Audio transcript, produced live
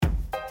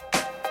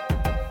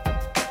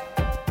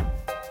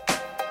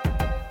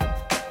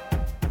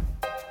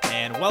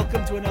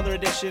Welcome to another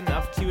edition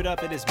of Queued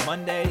Up. It is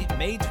Monday,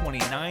 May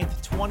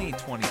 29th,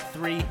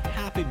 2023.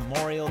 Happy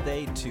Memorial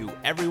Day to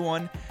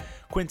everyone.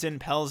 Quentin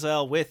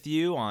Pelzel with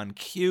you on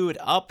Queued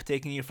Up,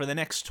 taking you for the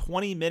next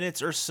 20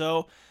 minutes or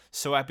so.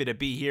 So happy to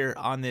be here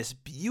on this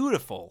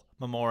beautiful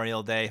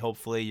Memorial Day.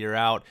 Hopefully you're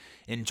out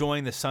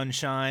enjoying the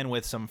sunshine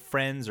with some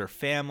friends or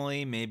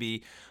family,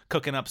 maybe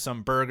cooking up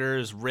some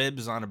burgers,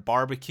 ribs on a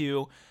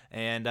barbecue.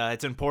 And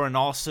it's important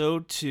also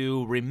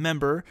to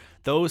remember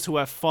those who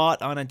have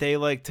fought on a day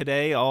like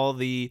today, all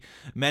the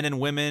men and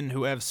women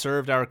who have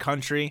served our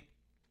country.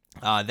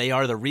 They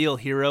are the real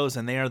heroes,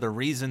 and they are the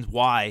reasons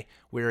why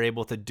we're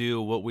able to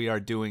do what we are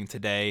doing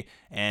today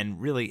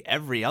and really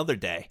every other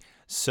day.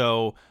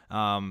 So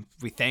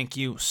we thank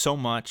you so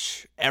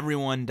much.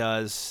 Everyone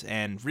does,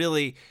 and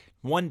really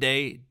one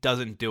day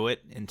doesn't do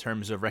it in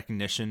terms of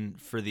recognition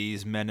for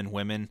these men and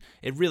women.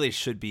 It really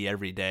should be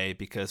every day,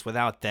 because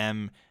without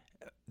them,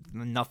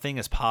 nothing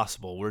is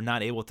possible. We're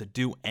not able to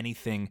do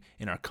anything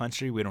in our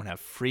country. We don't have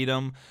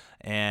freedom,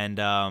 and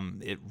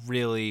it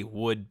really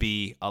would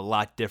be a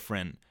lot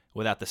different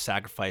without the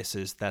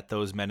sacrifices that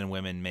those men and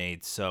women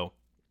made. So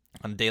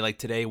on a day like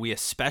today, we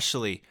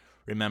especially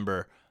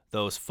remember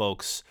those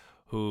folks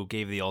who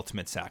gave the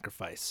ultimate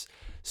sacrifice.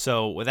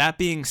 So with that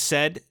being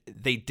said,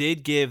 they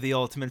did give the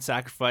ultimate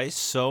sacrifice,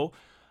 so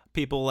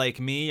people like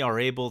me are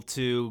able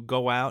to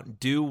go out and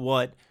do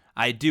what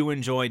I do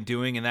enjoy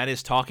doing, and that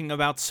is talking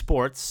about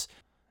sports.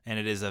 And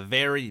it is a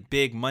very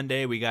big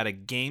Monday. We got a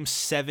Game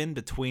 7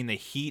 between the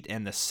Heat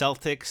and the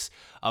Celtics.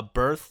 A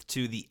berth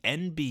to the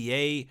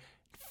NBA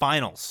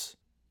Finals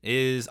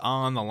is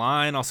on the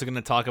line. Also going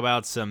to talk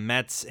about some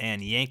Mets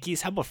and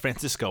Yankees. How about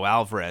Francisco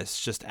Alvarez?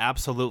 Just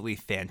absolutely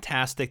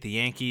fantastic. The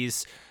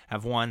Yankees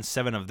have won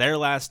 7 of their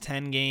last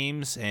 10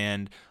 games,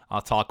 and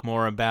I'll talk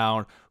more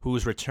about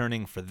who's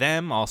returning for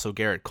them. Also,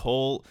 Garrett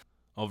Cole,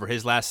 over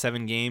his last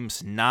 7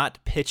 games, not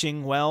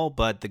pitching well,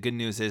 but the good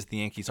news is the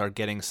Yankees are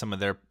getting some of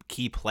their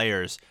key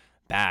players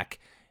back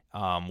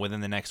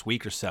within the next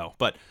week or so.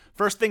 But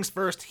first things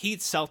first, Heat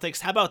Celtics.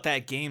 How about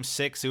that Game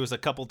 6? It was a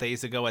couple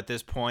days ago at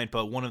this point,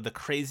 but one of the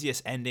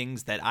craziest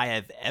endings that I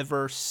have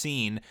ever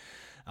seen.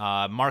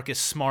 Marcus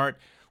Smart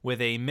with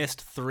a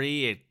missed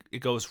 3. It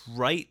goes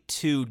right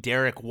to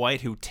Derek White,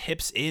 who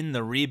tips in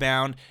the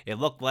rebound. It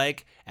looked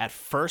like at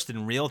first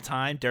in real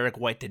time, Derek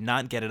White did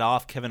not get it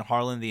off. Kevin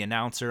Harlan, the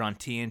announcer on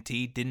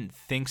TNT, didn't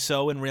think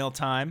so in real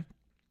time.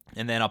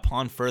 And then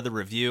upon further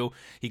review,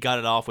 he got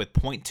it off with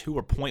 0.2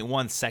 or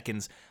 0.1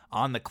 seconds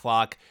on the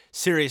clock.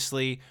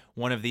 Seriously,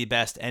 one of the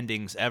best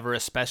endings ever,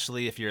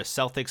 especially if you're a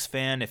Celtics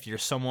fan. If you're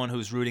someone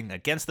who's rooting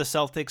against the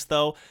Celtics,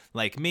 though,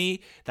 like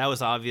me, that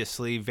was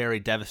obviously very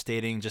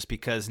devastating, just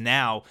because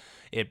now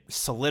it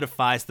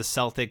solidifies the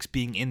Celtics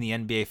being in the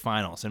NBA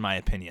Finals, in my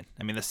opinion.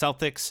 I mean, the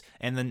Celtics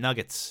and the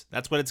Nuggets,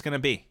 that's what it's going to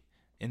be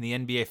in the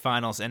NBA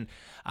Finals. And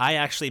I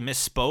actually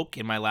misspoke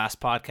in my last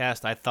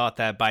podcast. I thought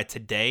that by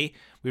today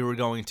we were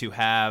going to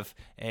have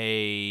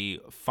a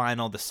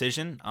final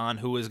decision on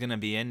who was going to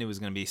be in. It was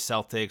going to be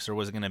Celtics or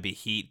was it going to be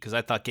Heat, because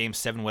I thought Game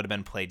 7 would have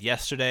been played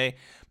yesterday,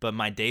 but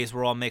my days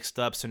were all mixed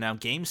up. So now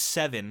Game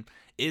 7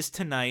 is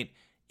tonight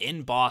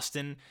in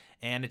Boston,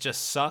 and it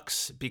just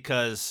sucks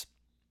because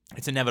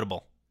it's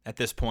inevitable at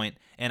this point,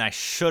 and I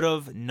should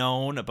have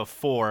known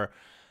before.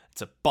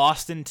 It's a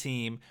Boston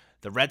team.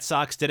 The Red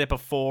Sox did it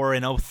before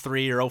in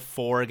 03 or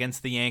 04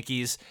 against the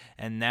Yankees,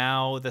 and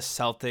now the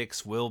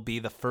Celtics will be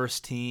the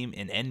first team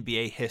in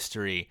NBA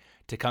history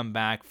to come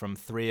back from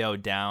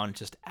 3-0 down.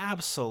 Just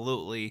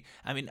absolutely,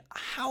 I mean,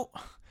 how,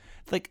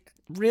 like,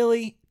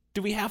 really?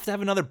 Do we have to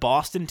have another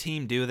Boston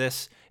team do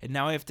this? And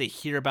now I have to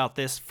hear about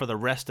this for the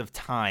rest of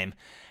time,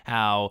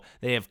 how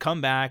they have come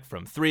back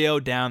from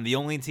 3-0 down, the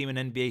only team in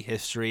NBA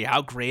history.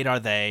 How great are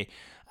they?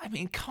 I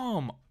mean,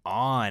 come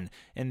on.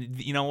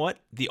 And you know what?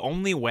 The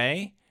only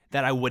way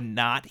that I would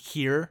not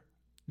hear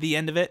the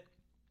end of it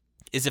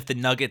is if the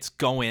Nuggets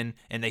go in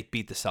and they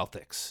beat the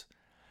Celtics.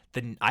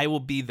 Then I will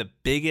be the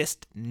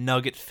biggest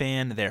Nugget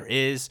fan there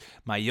is.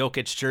 My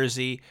Jokic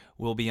jersey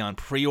will be on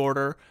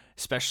pre-order,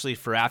 especially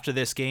for after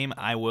this game.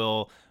 I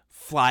will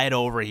fly it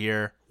over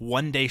here,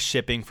 1-day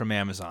shipping from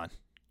Amazon.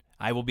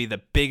 I will be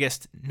the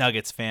biggest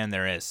Nuggets fan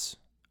there is,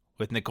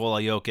 with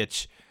Nikola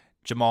Jokic,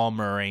 Jamal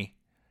Murray,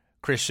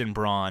 Christian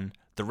Braun,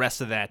 the rest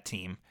of that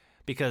team,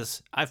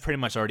 because I've pretty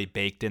much already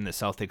baked in the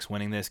Celtics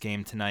winning this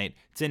game tonight.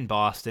 It's in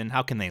Boston.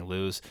 How can they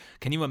lose?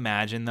 Can you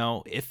imagine,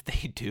 though, if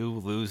they do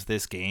lose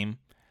this game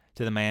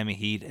to the Miami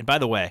Heat? And by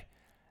the way,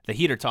 the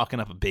Heat are talking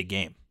up a big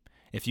game.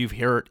 If you've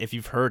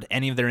heard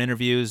any of their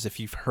interviews, if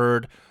you've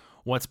heard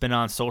what's been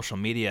on social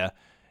media,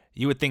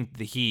 you would think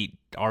the Heat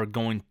are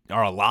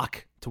a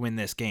lock to win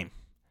this game.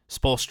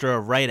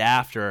 Spoelstra right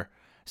after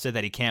said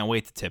that he can't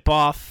wait to tip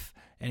off,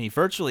 and he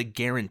virtually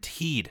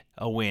guaranteed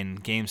a win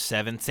Game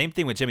 7. Same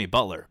thing with Jimmy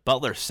Butler.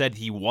 Butler said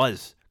he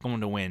was going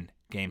to win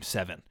Game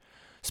 7.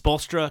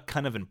 Spoelstra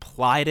kind of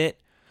implied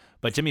it,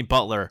 but Jimmy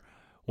Butler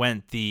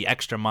went the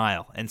extra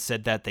mile and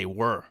said that they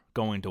were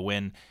going to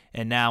win.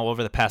 And now,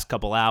 over the past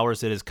couple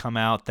hours, it has come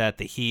out that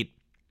the Heat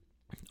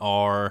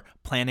are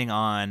planning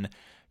on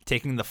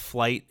taking the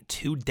flight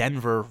to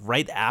Denver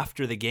right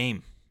after the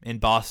game in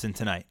Boston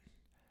tonight.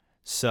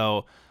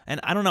 So, and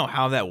I don't know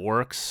how that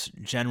works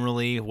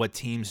generally, what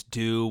teams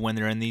do when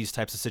they're in these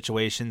types of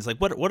situations. Like,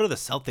 what are the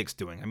Celtics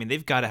doing? I mean,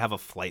 they've got to have a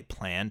flight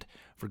planned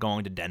for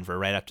going to Denver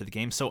right after the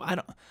game. So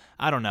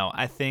I don't know.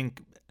 I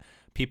think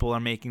people are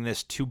making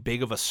this too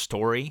big of a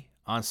story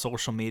on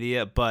social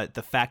media, but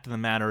the fact of the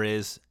matter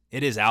is,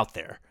 it is out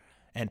there,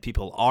 and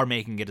people are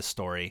making it a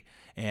story,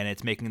 and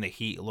it's making the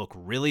Heat look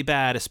really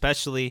bad,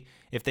 especially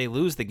if they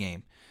lose the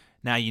game.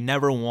 Now, you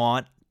never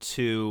want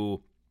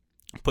to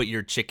put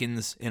your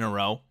chickens in a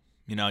row.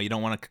 You know, you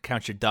don't want to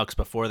count your ducks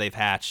before they've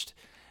hatched.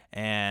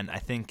 And I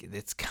think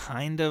it's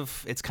kind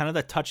of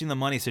the touching the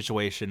money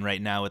situation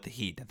right now with the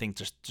Heat. I think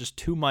there's just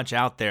too much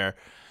out there.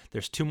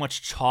 There's too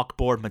much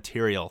chalkboard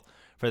material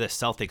for the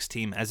Celtics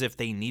team, as if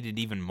they needed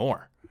even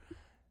more.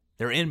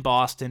 They're in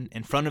Boston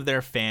in front of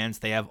their fans.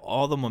 They have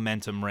all the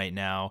momentum right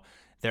now.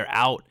 They're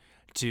out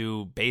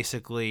to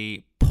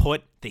basically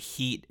put the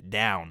Heat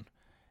down.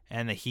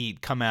 And the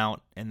Heat come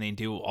out and they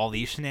do all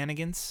these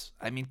shenanigans.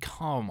 I mean,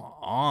 come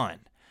on.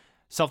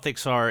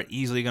 Celtics are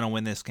easily going to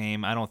win this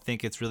game. I don't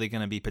think it's really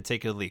going to be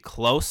particularly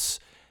close.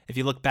 If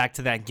you look back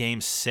to that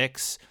Game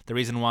 6, the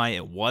reason why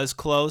it was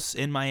close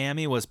in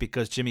Miami was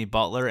because Jimmy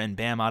Butler and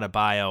Bam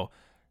Adebayo,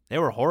 they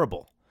were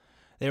horrible.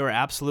 They were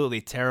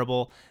absolutely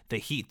terrible. The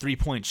Heat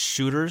three-point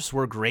shooters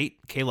were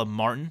great. Caleb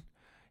Martin,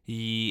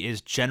 he is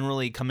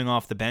generally coming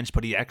off the bench,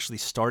 but he actually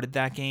started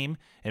that game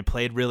and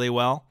played really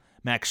well.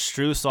 Max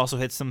Strus also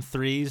hit some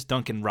threes.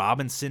 Duncan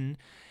Robinson,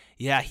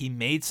 yeah, he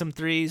made some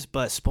threes,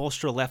 but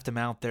Spoelstra left him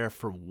out there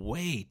for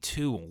way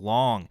too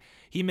long.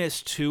 He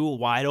missed 2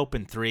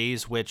 wide-open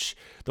threes, which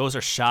those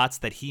are shots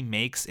that he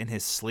makes in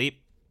his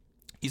sleep.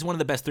 He's one of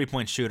the best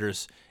three-point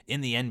shooters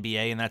in the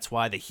NBA, and that's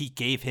why the Heat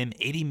gave him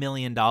 $80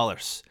 million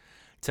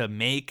to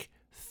make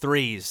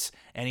threes,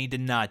 and he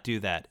did not do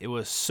that. It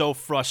was so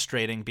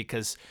frustrating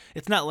because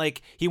it's not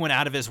like he went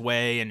out of his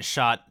way and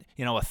shot,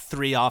 a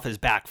 3 off his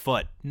back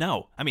foot.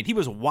 No, I mean, he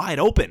was wide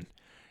open.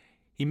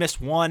 He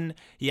missed 1.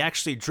 He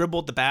actually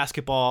dribbled the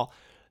basketball,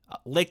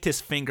 licked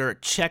his finger,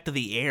 checked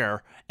the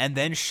air, and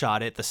then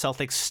shot it. The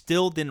Celtics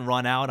still didn't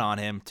run out on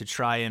him to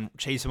try and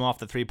chase him off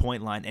the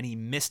three-point line, and he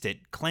missed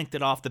it, clanked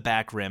it off the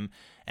back rim.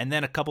 And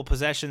then a couple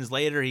possessions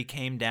later, he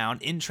came down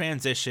in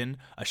transition,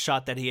 a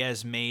shot that he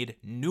has made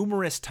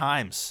numerous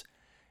times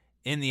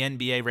in the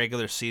NBA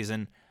regular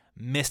season,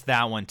 missed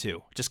that one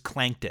too, just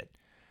clanked it.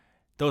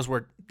 Those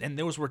would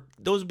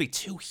be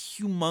 2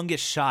 humongous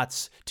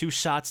shots, 2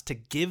 shots to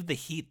give the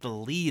Heat the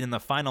lead in the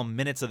final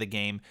minutes of the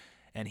game,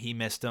 and he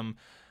missed them.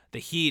 The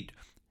Heat,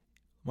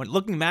 when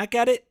looking back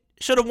at it,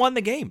 should have won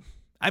the game.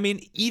 I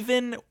mean,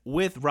 even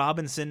with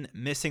Robinson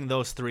missing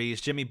those threes,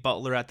 Jimmy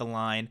Butler at the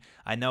line,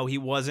 I know he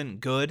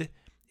wasn't good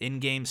in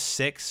Game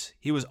 6.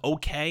 He was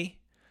okay.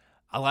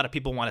 A lot of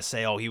people want to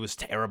say, he was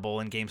terrible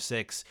in Game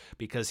 6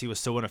 because he was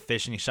so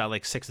inefficient. He shot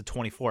like 6 of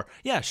 24.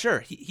 Yeah,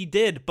 sure, he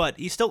did, but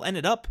he still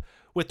ended up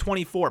with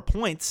 24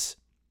 points.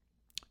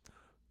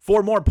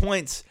 4 more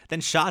points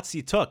than shots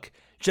he took.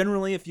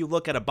 Generally, if you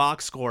look at a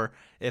box score,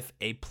 if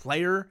a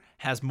player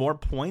has more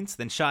points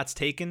than shots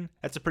taken,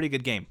 that's a pretty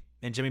good game.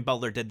 And Jimmy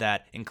Butler did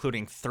that,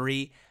 including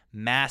 3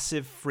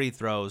 massive free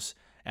throws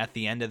at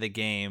the end of the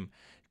game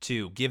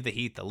to give the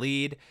Heat the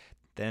lead.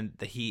 Then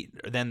the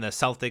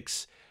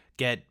Celtics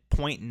get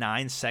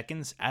 0.9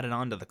 seconds added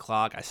onto the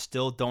clock. I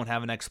still don't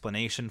have an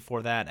explanation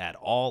for that at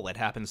all. It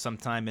happened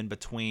sometime in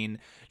between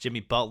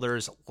Jimmy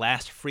Butler's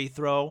last free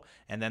throw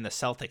and then the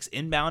Celtics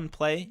inbound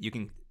play. You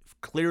can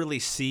clearly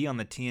see on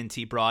the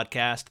TNT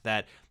broadcast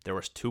that there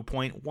was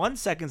 2.1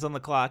 seconds on the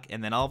clock,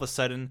 and then all of a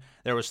sudden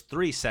there was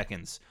 3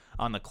 seconds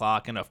on the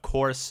clock. And of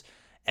course,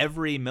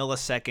 every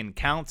millisecond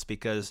counts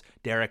because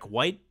Derek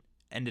White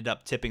ended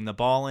up tipping the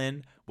ball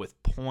in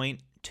with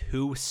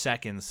 0.2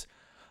 seconds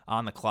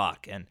on the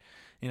clock. And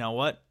you know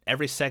what?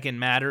 Every second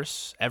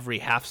matters. Every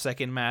half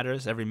second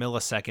matters. Every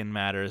millisecond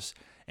matters.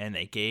 And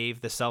they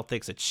gave the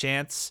Celtics a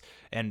chance.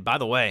 And by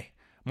the way,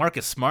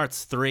 Marcus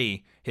Smart's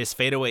 3, his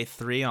fadeaway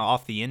 3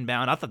 off the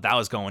inbound, I thought that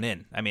was going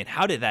in. I mean,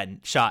 how did that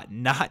shot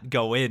not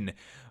go in?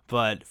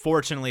 But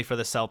fortunately for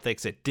the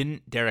Celtics, it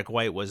didn't. Derek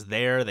White was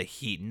there, the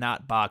Heat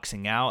not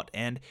boxing out.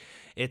 And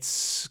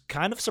it's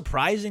kind of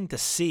surprising to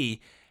see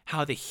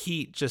how the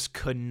Heat just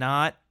could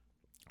not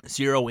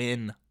zero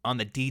in on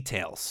the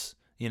details.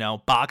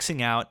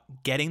 Boxing out,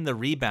 getting the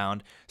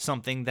rebound,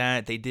 something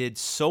that they did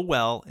so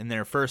well in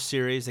their first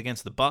series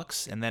against the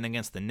Bucks and then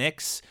against the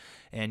Knicks.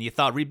 And you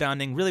thought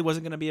rebounding really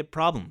wasn't going to be a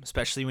problem,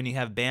 especially when you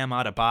have Bam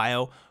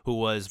Adebayo, who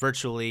was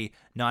virtually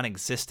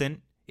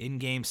non-existent in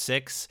Game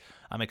 6.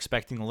 I'm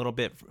expecting a little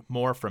bit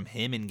more from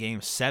him in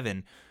Game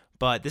 7.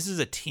 But this is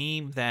a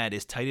team that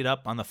is tidied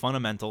up on the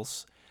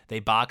fundamentals. They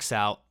box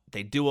out.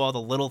 They do all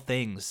the little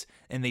things,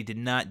 and they did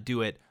not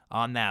do it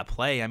on that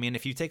play. I mean,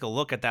 if you take a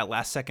look at that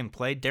last second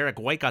play, Derek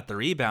White got the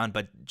rebound,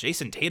 but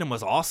Jason Tatum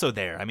was also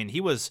there. I mean, he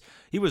was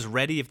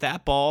ready. If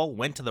that ball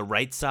went to the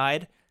right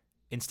side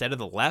instead of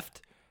the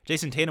left,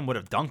 Jason Tatum would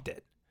have dunked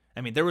it.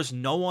 I mean, there was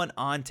no one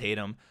on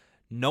Tatum,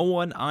 No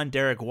one on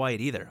Derek White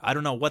either. I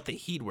don't know what the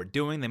Heat were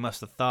doing. They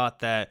must have thought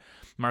that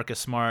Marcus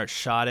Smart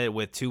shot it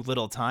with too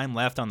little time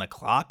left on the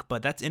clock,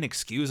 but that's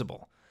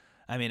inexcusable.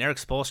 I mean, Eric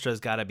Spoelstra's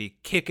got to be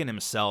kicking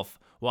himself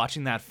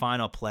watching that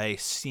final play,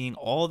 seeing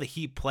all the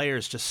Heat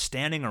players just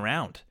standing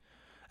around.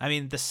 I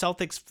mean, the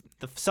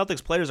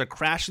Celtics players are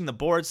crashing the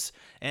boards,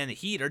 and the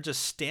Heat are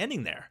just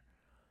standing there.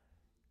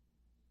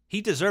 He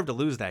deserved to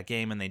lose that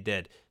game, and they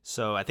did.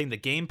 So I think the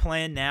game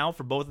plan now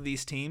for both of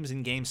these teams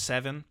in Game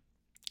 7,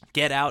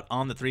 get out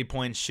on the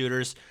three-point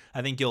shooters.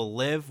 I think you'll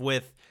live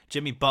with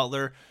Jimmy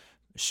Butler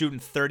shooting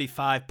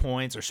 35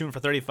 points or shooting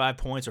for 35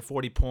 points or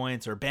 40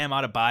 points, or Bam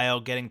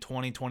Adebayo getting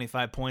 20,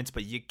 25 points,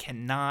 but you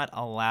cannot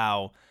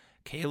allow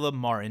Caleb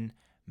Martin,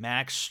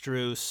 Max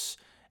Strus,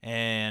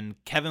 and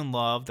Kevin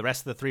Love, the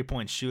rest of the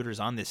three-point shooters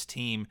on this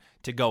team,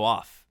 to go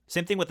off.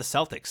 Same thing with the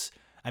Celtics.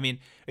 I mean,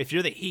 if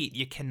you're the Heat,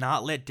 you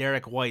cannot let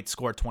Derek White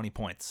score 20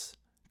 points,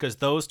 because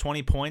those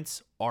 20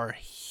 points are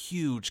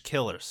huge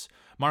killers.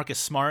 Marcus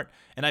Smart,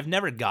 and I've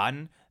never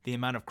gotten the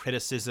amount of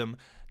criticism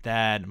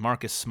that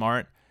Marcus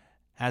Smart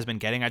has been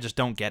getting. I just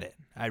don't get it.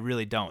 I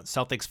really don't.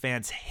 Celtics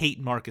fans hate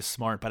Marcus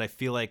Smart, but I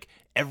feel like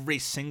every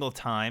single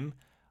time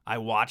I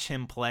watch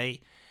him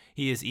play,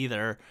 he is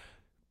either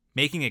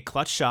making a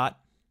clutch shot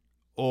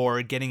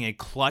or getting a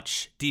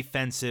clutch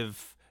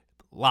defensive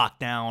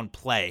lockdown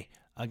play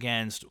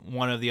against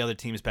one of the other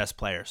team's best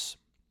players.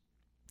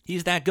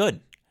 He's that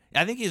good.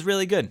 I think he's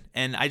really good,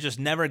 and I just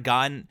never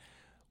gotten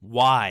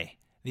why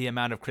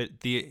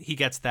he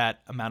gets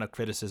that amount of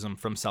criticism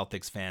from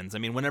Celtics fans. I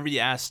mean, whenever you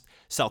ask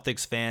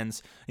Celtics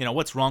fans,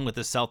 what's wrong with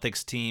the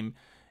Celtics team,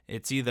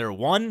 it's either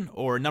one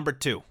or number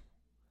two.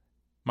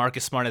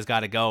 Marcus Smart has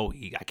got to go.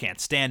 I can't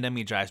stand him.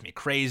 He drives me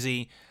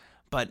crazy.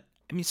 But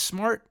I mean,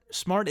 Smart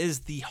is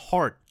the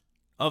heart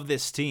of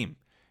this team.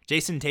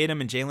 Jason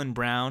Tatum and Jaylen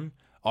Brown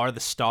are the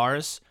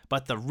stars,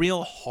 but the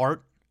real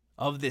heart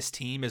of this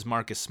team is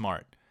Marcus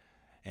Smart.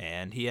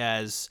 And he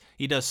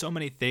does so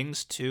many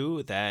things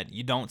too that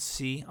you don't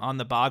see on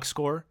the box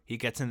score. He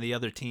gets in the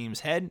other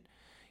team's head.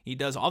 He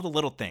does all the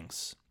little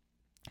things.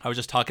 I was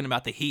just talking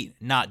about the Heat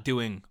not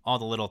doing all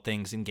the little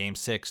things in Game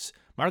 6.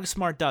 Marcus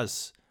Smart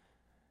does.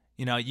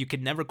 You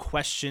can never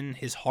question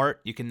his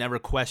heart. You can never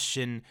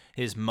question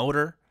his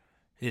motor,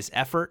 his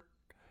effort.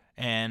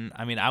 And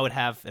I mean,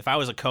 if I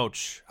was a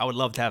coach, I would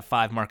love to have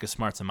 5 Marcus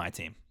Smarts on my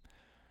team.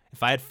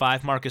 If I had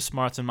 5 Marcus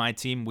Smarts on my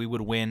team, we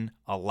would win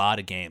a lot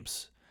of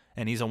games.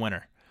 And he's a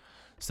winner.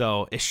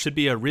 So it should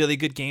be a really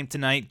good game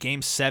tonight.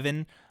 Game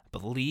 7, I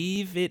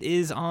believe it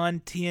is on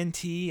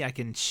TNT. I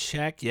can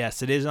check.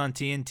 Yes, it is on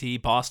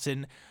TNT.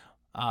 Boston,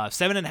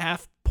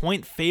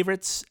 7.5-point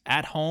favorites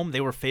at home.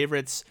 They were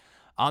favorites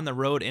on the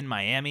road in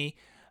Miami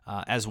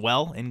as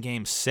well in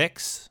Game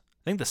 6.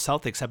 I think the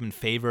Celtics have been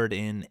favored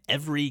in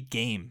every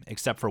game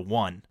except for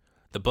one.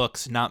 The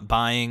books not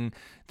buying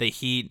the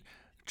Heat,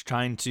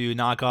 trying to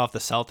knock off the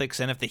Celtics.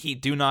 And if the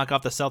Heat do knock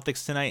off the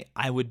Celtics tonight,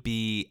 I would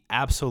be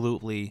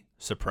absolutely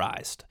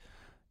surprised.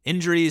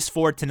 Injuries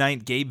for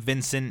tonight, Gabe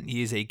Vincent,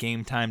 he's a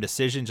game-time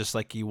decision just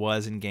like he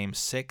was in Game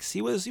 6.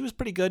 He was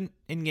pretty good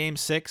in Game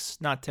 6,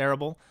 not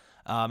terrible.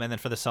 And then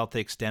for the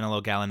Celtics,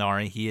 Danilo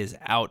Gallinari, he is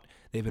out.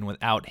 They've been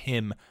without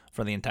him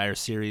for the entire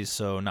series,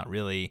 so not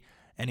really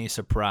any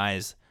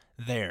surprise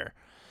there.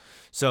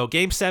 So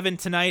Game 7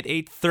 tonight,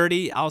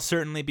 8:30. I'll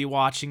certainly be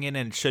watching it,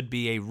 and it should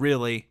be a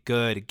really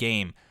good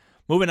game.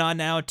 Moving on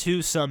now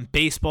to some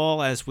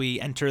baseball as we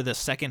enter the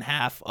second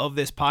half of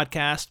this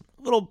podcast.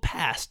 A little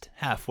past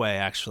halfway,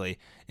 actually,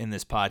 in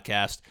this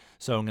podcast.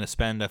 So I'm going to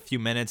spend a few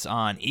minutes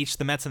on each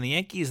the Mets and the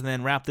Yankees and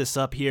then wrap this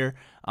up here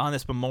on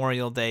this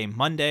Memorial Day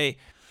Monday.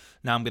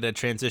 Now I'm going to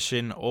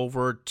transition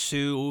over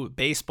to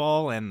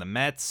baseball and the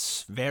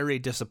Mets. Very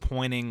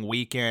disappointing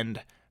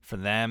weekend for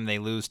them. They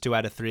lose 2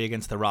 out of 3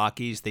 against the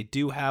Rockies. They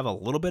do have a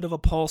little bit of a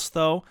pulse,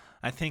 though.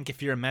 I think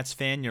if you're a Mets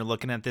fan, you're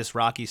looking at this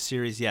Rockies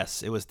series.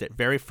 Yes, it was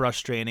very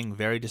frustrating,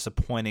 very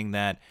disappointing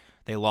that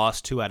they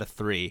lost 2 out of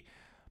 3,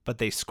 but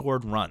they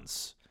scored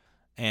runs.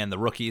 And the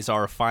rookies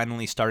are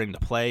finally starting to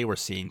play. We're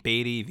seeing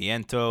Beatty,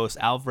 Vientos,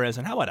 Alvarez.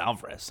 And how about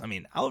Alvarez? I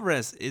mean,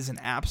 Alvarez is an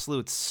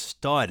absolute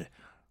stud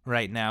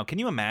right now. Can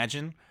you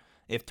imagine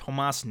if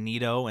Tomas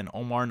Nido and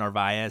Omar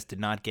Narvaez did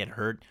not get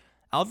hurt?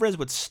 Alvarez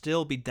would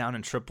still be down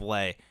in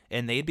AAA,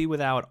 and they'd be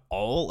without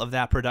all of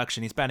that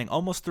production. He's batting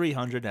almost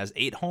 300, has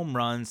 8 home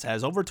runs,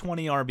 has over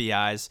 20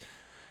 RBIs.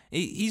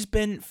 He's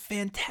been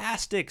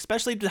fantastic,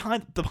 especially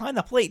behind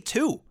the plate,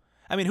 too.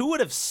 I mean, who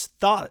would have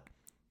thought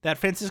that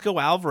Francisco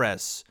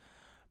Alvarez,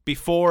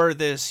 before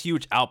this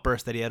huge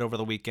outburst that he had over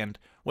the weekend,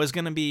 was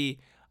going to be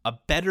a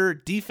better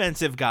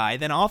defensive guy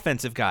than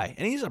offensive guy?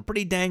 And he's a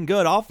pretty dang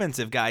good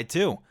offensive guy,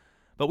 too.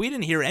 But we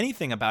didn't hear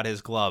anything about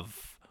his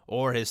glove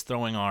or his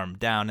throwing arm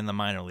down in the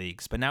minor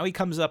leagues. But now he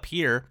comes up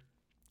here.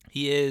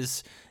 He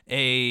is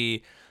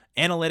a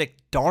analytic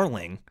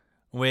darling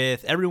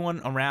with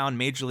everyone around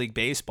Major League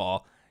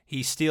Baseball.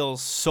 He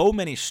steals so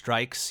many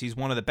strikes. He's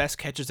one of the best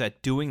catchers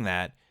at doing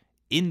that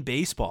in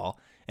baseball.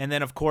 And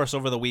then, of course,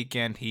 over the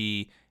weekend,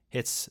 he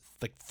hits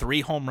like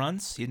 3 home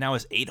runs. He now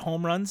has 8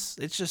 home runs.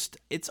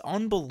 It's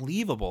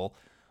unbelievable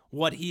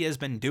what he has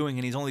been doing,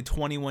 and he's only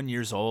 21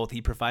 years old.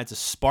 He provides a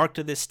spark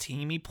to this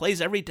team. He plays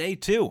every day,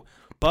 too.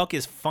 Buck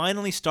is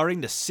finally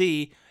starting to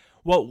see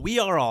what we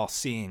are all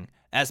seeing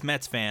as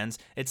Mets fans.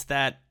 It's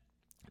that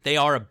they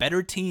are a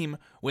better team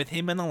with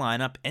him in the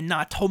lineup and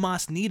not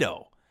Tomas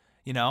Nido,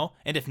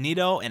 And if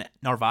Nido and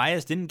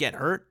Narvaez didn't get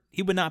hurt,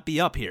 he would not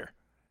be up here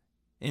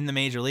in the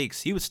major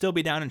leagues. He would still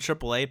be down in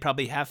AAA,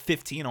 probably have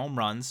 15 home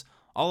runs.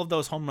 All of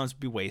those home runs would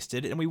be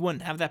wasted, and we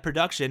wouldn't have that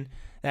production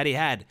that he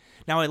had.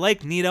 Now, I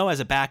like Nido as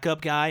a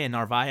backup guy, and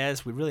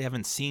Narvaez, we really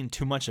haven't seen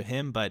too much of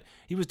him, but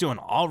he was doing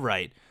all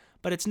right.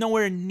 But it's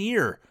nowhere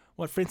near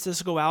what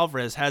Francisco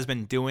Alvarez has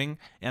been doing,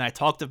 and I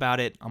talked about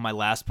it on my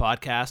last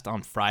podcast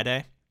on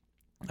Friday,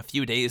 a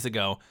few days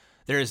ago.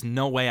 There is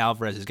no way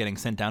Alvarez is getting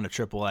sent down to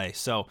AAA.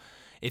 So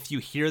if you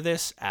hear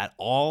this at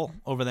all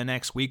over the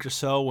next week or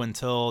so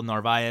until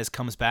Narvaez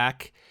comes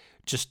back,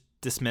 just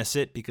dismiss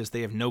it because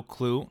they have no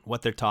clue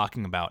what they're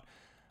talking about.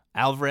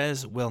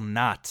 Alvarez will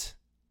not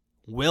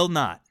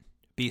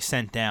be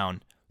sent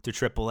down to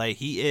AAA.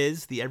 He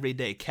is the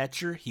everyday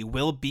catcher. He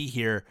will be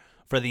here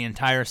for the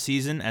entire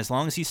season as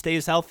long as he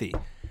stays healthy.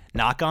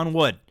 Knock on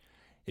wood.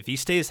 If he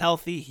stays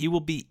healthy, he will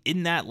be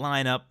in that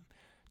lineup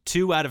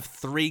 2 out of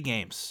 3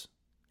 games.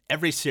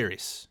 Every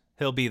series,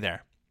 he'll be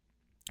there.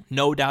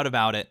 No doubt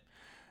about it.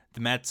 The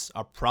Mets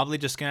are probably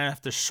just going to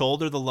have to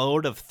shoulder the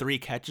load of 3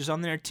 catches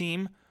on their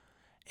team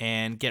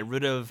and get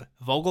rid of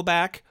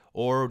Vogelback,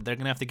 or they're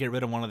going to have to get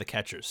rid of one of the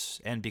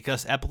catchers. And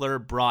because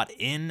Epler brought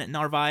in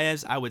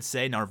Narvaez, I would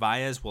say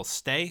Narvaez will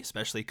stay,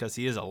 especially because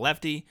he is a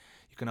lefty.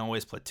 You can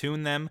always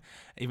platoon them,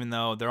 even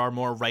though there are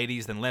more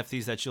righties than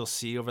lefties that you'll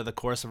see over the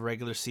course of a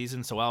regular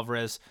season. So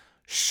Alvarez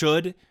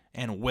should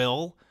and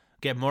will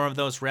get more of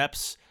those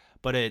reps,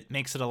 but it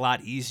makes it a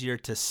lot easier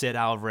to sit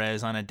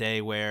Alvarez on a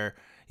day where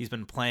he's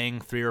been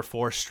playing 3 or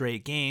 4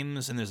 straight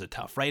games and there's a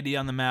tough righty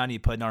on the mound. You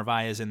put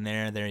Narvaez in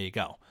there you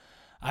go.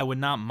 I would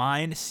not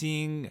mind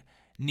seeing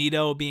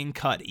Nido being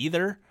cut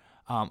either.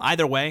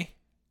 Either way,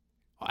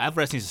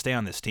 Alvarez needs to stay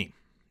on this team.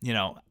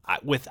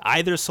 With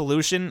either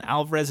solution,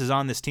 Alvarez is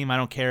on this team. I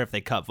don't care if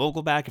they cut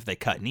Vogelback, if they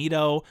cut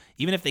Nido,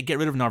 even if they get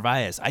rid of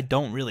Narvaez. I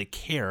don't really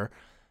care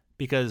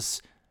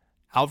because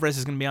Alvarez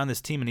is going to be on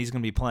this team and he's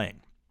going to be playing.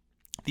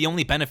 The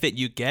only benefit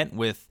you get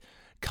with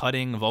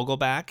cutting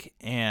Vogelback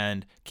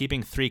and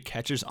keeping 3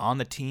 catchers on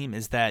the team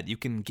is that you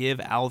can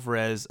give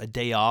Alvarez a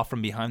day off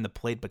from behind the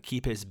plate but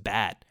keep his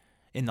bat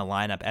in the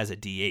lineup as a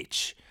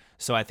DH.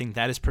 So I think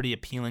that is pretty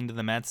appealing to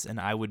the Mets, and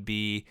I would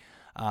be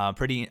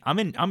I'm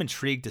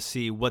intrigued to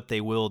see what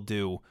they will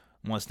do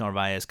once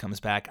Narvaez comes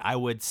back. I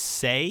would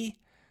say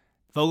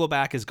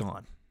Vogelback is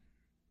gone.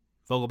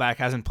 Vogelback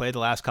hasn't played the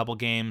last couple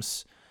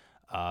games.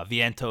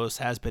 Vientos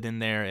has been in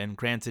there, and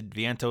granted,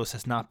 Vientos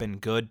has not been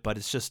good, but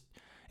it's just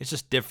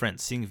different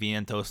seeing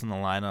Vientos in the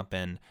lineup,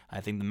 and I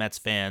think the Mets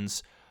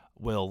fans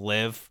will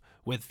live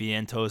with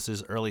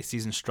Vientos' early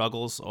season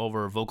struggles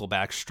over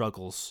Vogelback's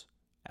struggles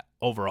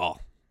overall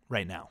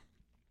right now.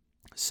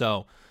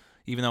 So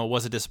even though it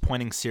was a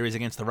disappointing series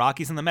against the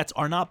Rockies, and the Mets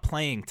are not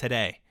playing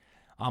today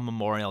on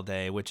Memorial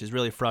Day, which is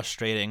really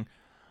frustrating.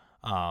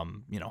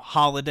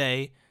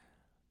 Holiday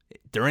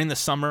during the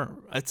summer,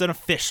 it's an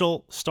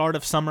official start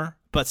of summer,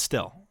 but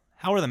still,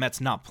 how are the Mets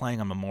not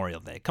playing on Memorial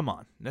Day? Come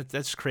on,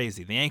 that's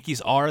crazy. The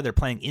Yankees they're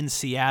playing in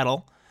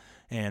Seattle,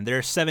 and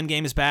they're 7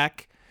 games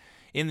back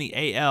in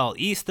the AL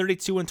East,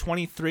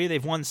 32-23.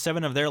 They've won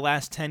 7 of their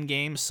last 10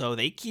 games, so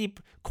they keep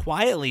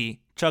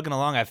quietly chugging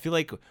along. I feel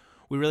like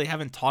we really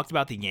haven't talked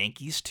about the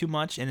Yankees too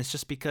much, and it's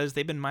just because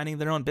they've been minding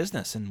their own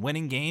business and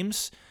winning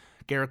games.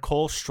 Garrett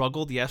Cole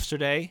struggled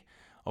yesterday.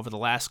 Over the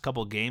last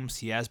couple games,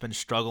 he has been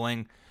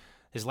struggling.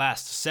 His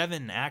last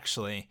 7,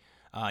 actually,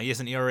 he has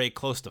an ERA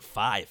close to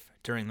 5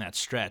 during that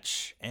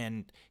stretch,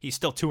 and he's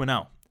still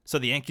 2-0. So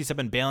the Yankees have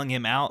been bailing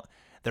him out.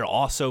 They're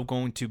also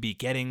going to be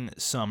getting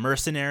some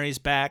mercenaries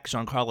back.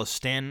 Giancarlo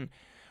Stanton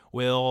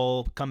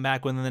will come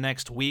back within the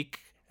next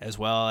week, as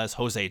well as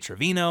Jose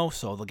Trevino,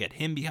 so they'll get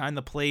him behind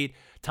the plate.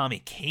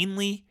 Tommy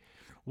Kahnle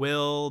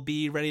will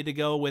be ready to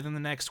go within the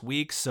next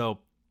week, so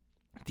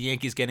the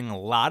Yankees getting a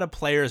lot of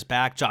players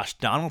back. Josh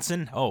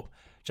Donaldson, how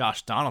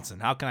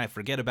can I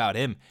forget about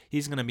him?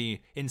 He's going to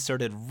be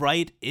inserted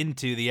right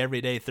into the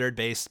everyday third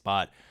base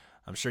spot.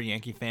 I'm sure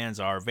Yankee fans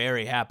are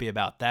very happy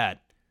about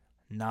that.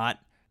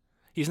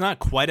 He's not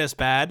quite as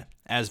bad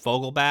as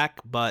Vogelback,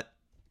 but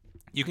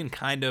you can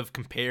kind of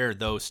compare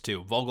those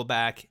two,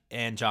 Vogelback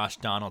and Josh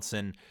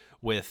Donaldson,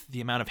 with the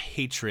amount of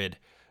hatred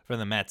for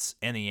the Mets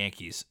and the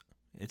Yankees.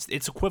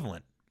 It's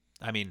equivalent.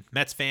 I mean,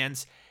 Mets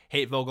fans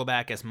hate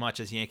Vogelback as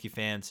much as Yankee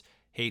fans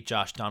hate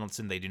Josh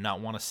Donaldson. They do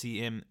not want to see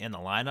him in the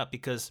lineup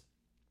because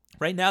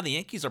right now the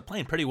Yankees are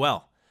playing pretty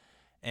well.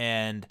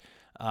 And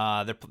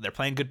they're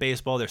playing good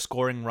baseball. They're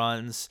scoring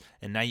runs.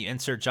 And now you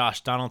insert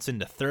Josh Donaldson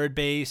to third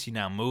base. You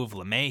now move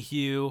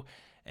LeMahieu.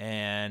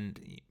 And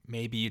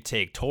maybe you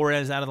take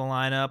Torres out of the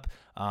lineup.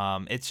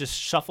 It just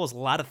shuffles a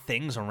lot of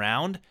things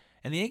around.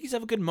 And the Yankees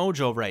have a good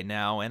mojo right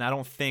now, and I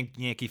don't think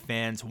Yankee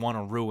fans want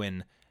to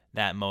ruin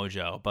that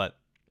mojo. But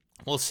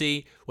we'll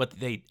see what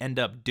they end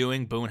up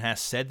doing. Boone has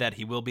said that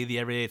he will be the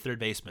everyday third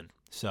baseman.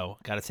 So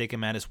got to take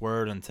him at his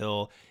word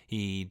until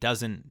he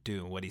doesn't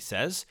do what he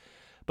says.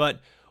 But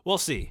we'll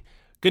see.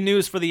 Good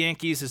news for the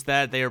Yankees is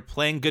that they are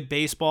playing good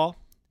baseball.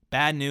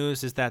 Bad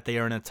news is that they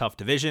are in a tough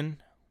division.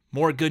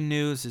 More good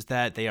news is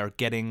that they are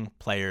getting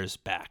players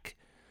back.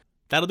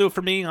 That'll do it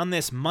for me on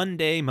this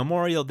Monday,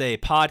 Memorial Day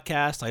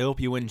podcast. I hope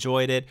you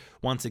enjoyed it.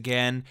 Once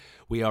again,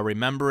 we are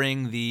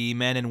remembering the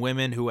men and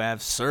women who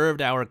have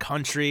served our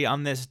country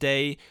on this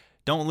day.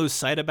 Don't lose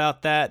sight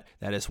about that.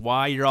 That is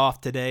why you're off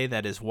today.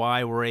 That is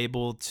why we're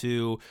able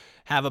to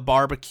have a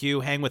barbecue,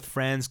 hang with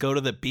friends, go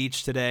to the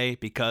beach today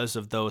because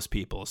of those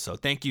people. So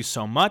thank you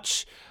so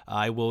much.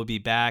 I will be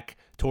back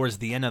towards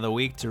the end of the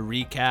week to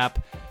recap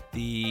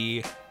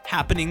the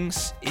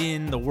happenings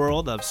in the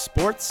world of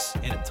sports.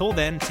 And until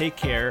then, take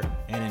care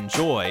and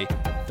enjoy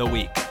the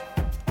week.